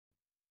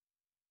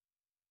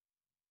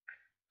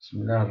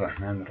بسم الله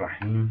الرحمن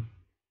الرحيم.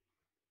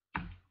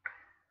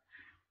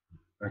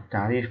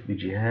 التعريف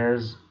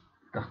بجهاز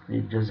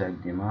تخطيط جزع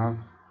الدماغ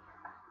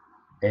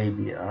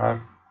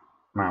ABR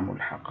مع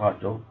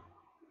ملحقاته.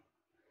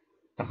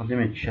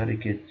 تقدمت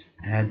شركة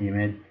هادي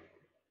ميد،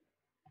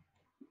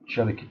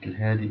 شركة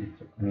الهادي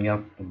للتقنيات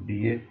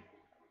الطبية،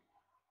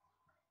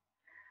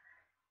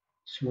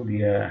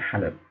 سوريا،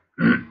 حلب.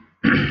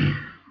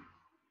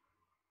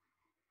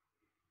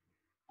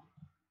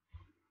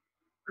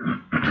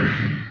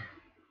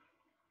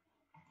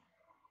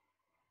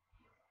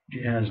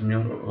 جهاز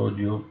نيورو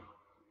أوديو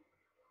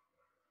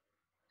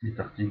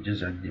لتخطيط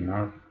جزع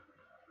الدماغ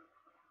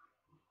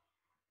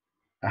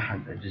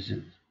أحد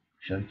أجهزة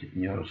شركة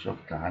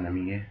نيوروسوفت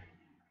العالمية،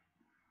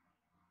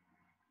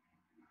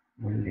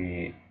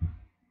 واللي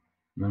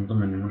من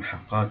ضمن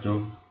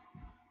ملحقاته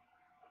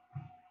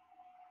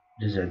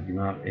جزع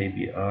الدماغ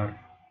ABR،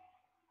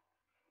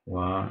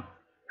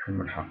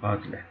 والملحقات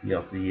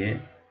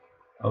الاحتياطية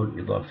أو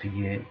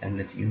الإضافية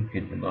التي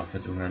يمكن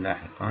إضافتها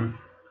لاحقا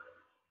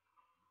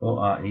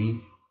OAE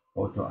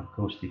Auto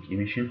Acoustic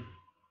Emission،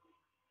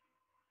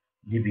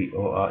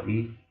 DBOAE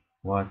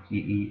و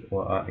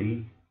TEOAE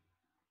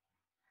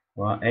و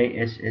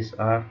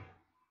ASSR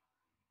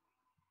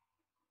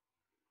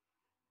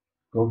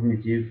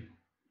Cognitive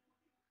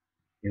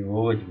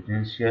Evoked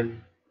Potential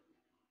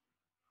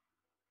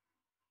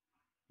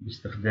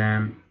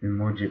باستخدام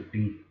الموجة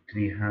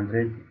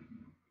P300،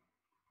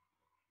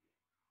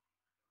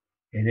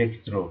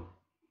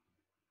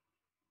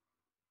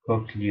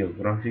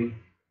 Electrocochleography،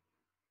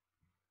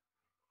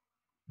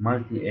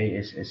 Multi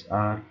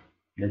ASSR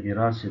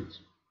لدراسة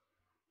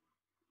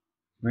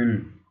من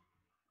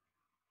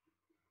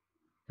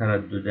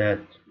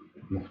ترددات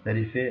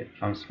مختلفة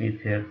 500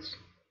 هرتز،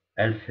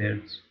 1000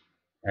 هرتز،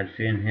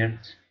 2000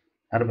 هرتز،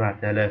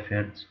 4000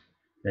 هرتز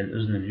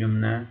للأذن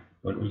اليمنى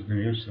والأذن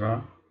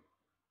اليسرى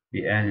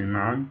بآن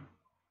معا.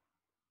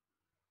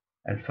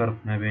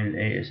 الفرق ما بين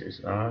ال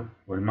ASSR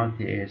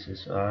والمالتي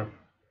ASSR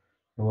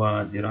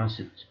هو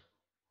دراسة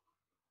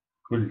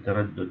كل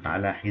تردد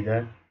على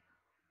حدة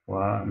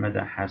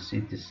ومدى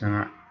حاسية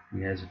السمع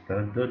في هذا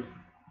التردد،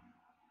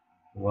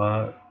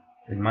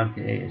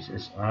 والمالتي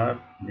ASSR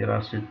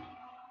دراسة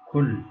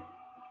كل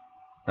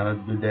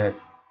ترددات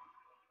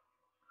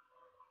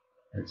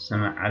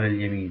السمع على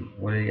اليمين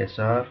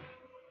واليسار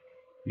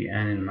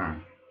بآن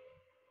معا،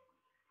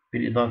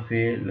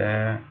 بالإضافة ل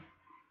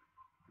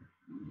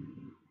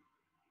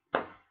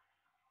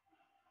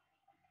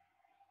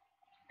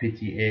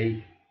PTA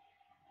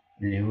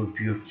اللي هو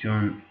Pure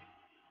Tone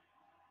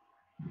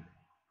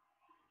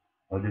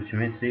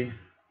Audiometry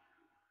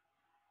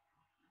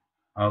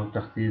أو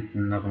تخطيط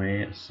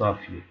النغمة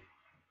الصافية،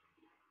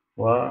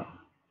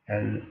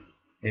 وال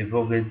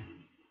Evoked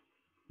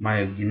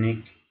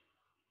Myogenic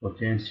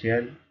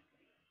Potential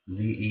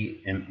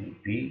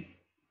VEMEP،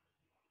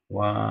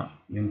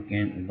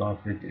 ويمكن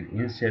إضافة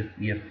الإنسرت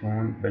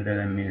إيرفون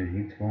بدلا من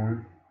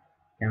الهيدفون،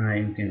 كما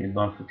يمكن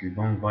إضافة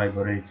البون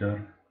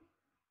فايبريتور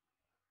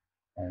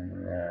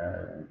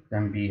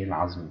التنبيه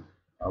العظمي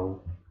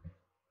أو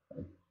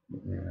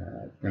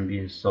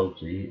التنبيه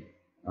الصوتي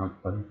عن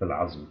طريق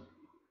العظم.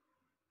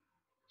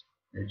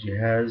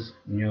 الجهاز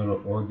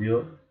نيورو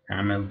أوديو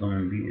يعمل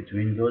ضمن بيئة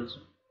ويندوز،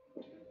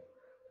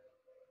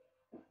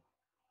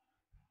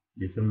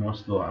 يتم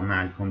وصله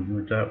مع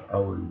الكمبيوتر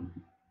أو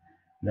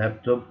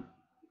اللابتوب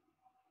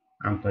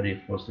عن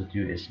طريق وصلة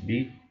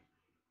USB،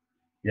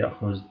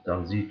 يأخذ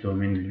تغذيته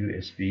من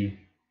USB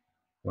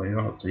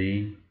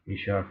ويعطي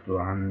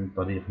إشارته عن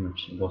طريق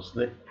نفس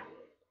الوصلة،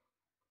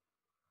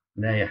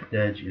 لا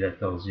يحتاج إلى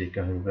تغذية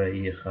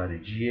كهربائية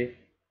خارجية،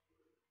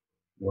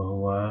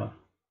 وهو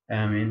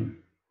آمن،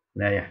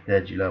 لا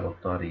يحتاج إلى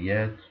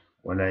بطاريات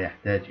ولا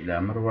يحتاج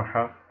إلى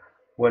مروحة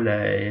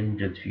ولا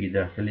يوجد في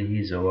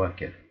داخله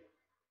زواكر.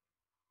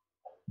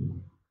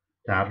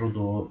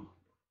 تعرضه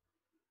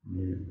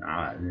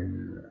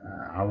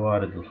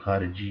للعوارض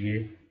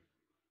الخارجية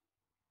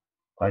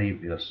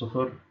قريب إلى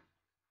الصفر.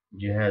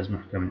 جهاز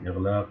محكم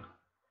الإغلاق،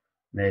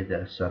 لا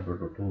يتأثر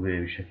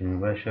بالرطوبة بشكل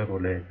مباشر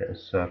ولا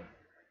يتأثر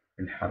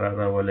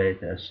بالحرارة ولا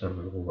يتأثر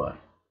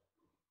بالغبار.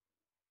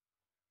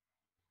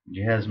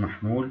 جهاز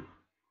محمول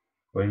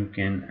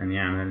ويمكن أن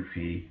يعمل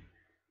في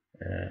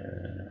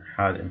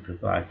حال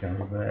انقطاع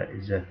الكهرباء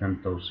إذا تم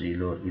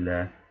توصيله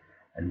إلى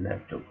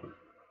اللابتوب.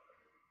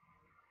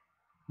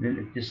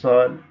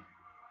 للاتصال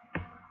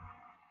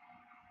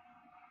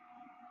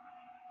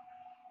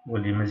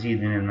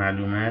ولمزيد من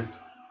المعلومات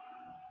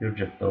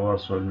يرجى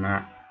التواصل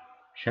مع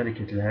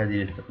شركة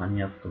الهادي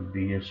للتقنيات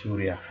الطبية،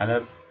 سوريا،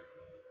 حلب.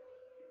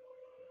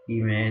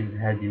 إيميل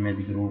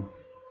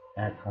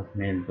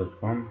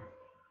hadimedgroup@hotmail.com،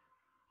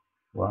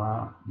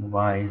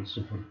 وموبايل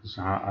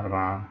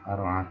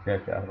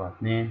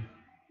 09444342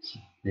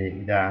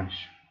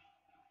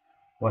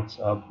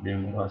 واتساب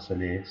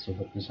للمراسلة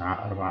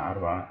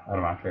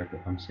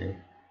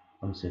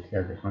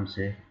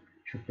 0944435535.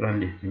 شكرا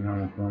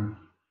لاهتمامكم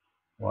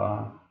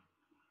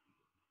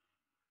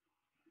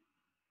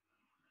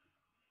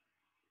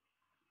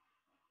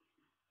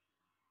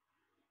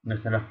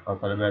نتلقى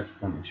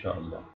طلباتكم إن شاء الله.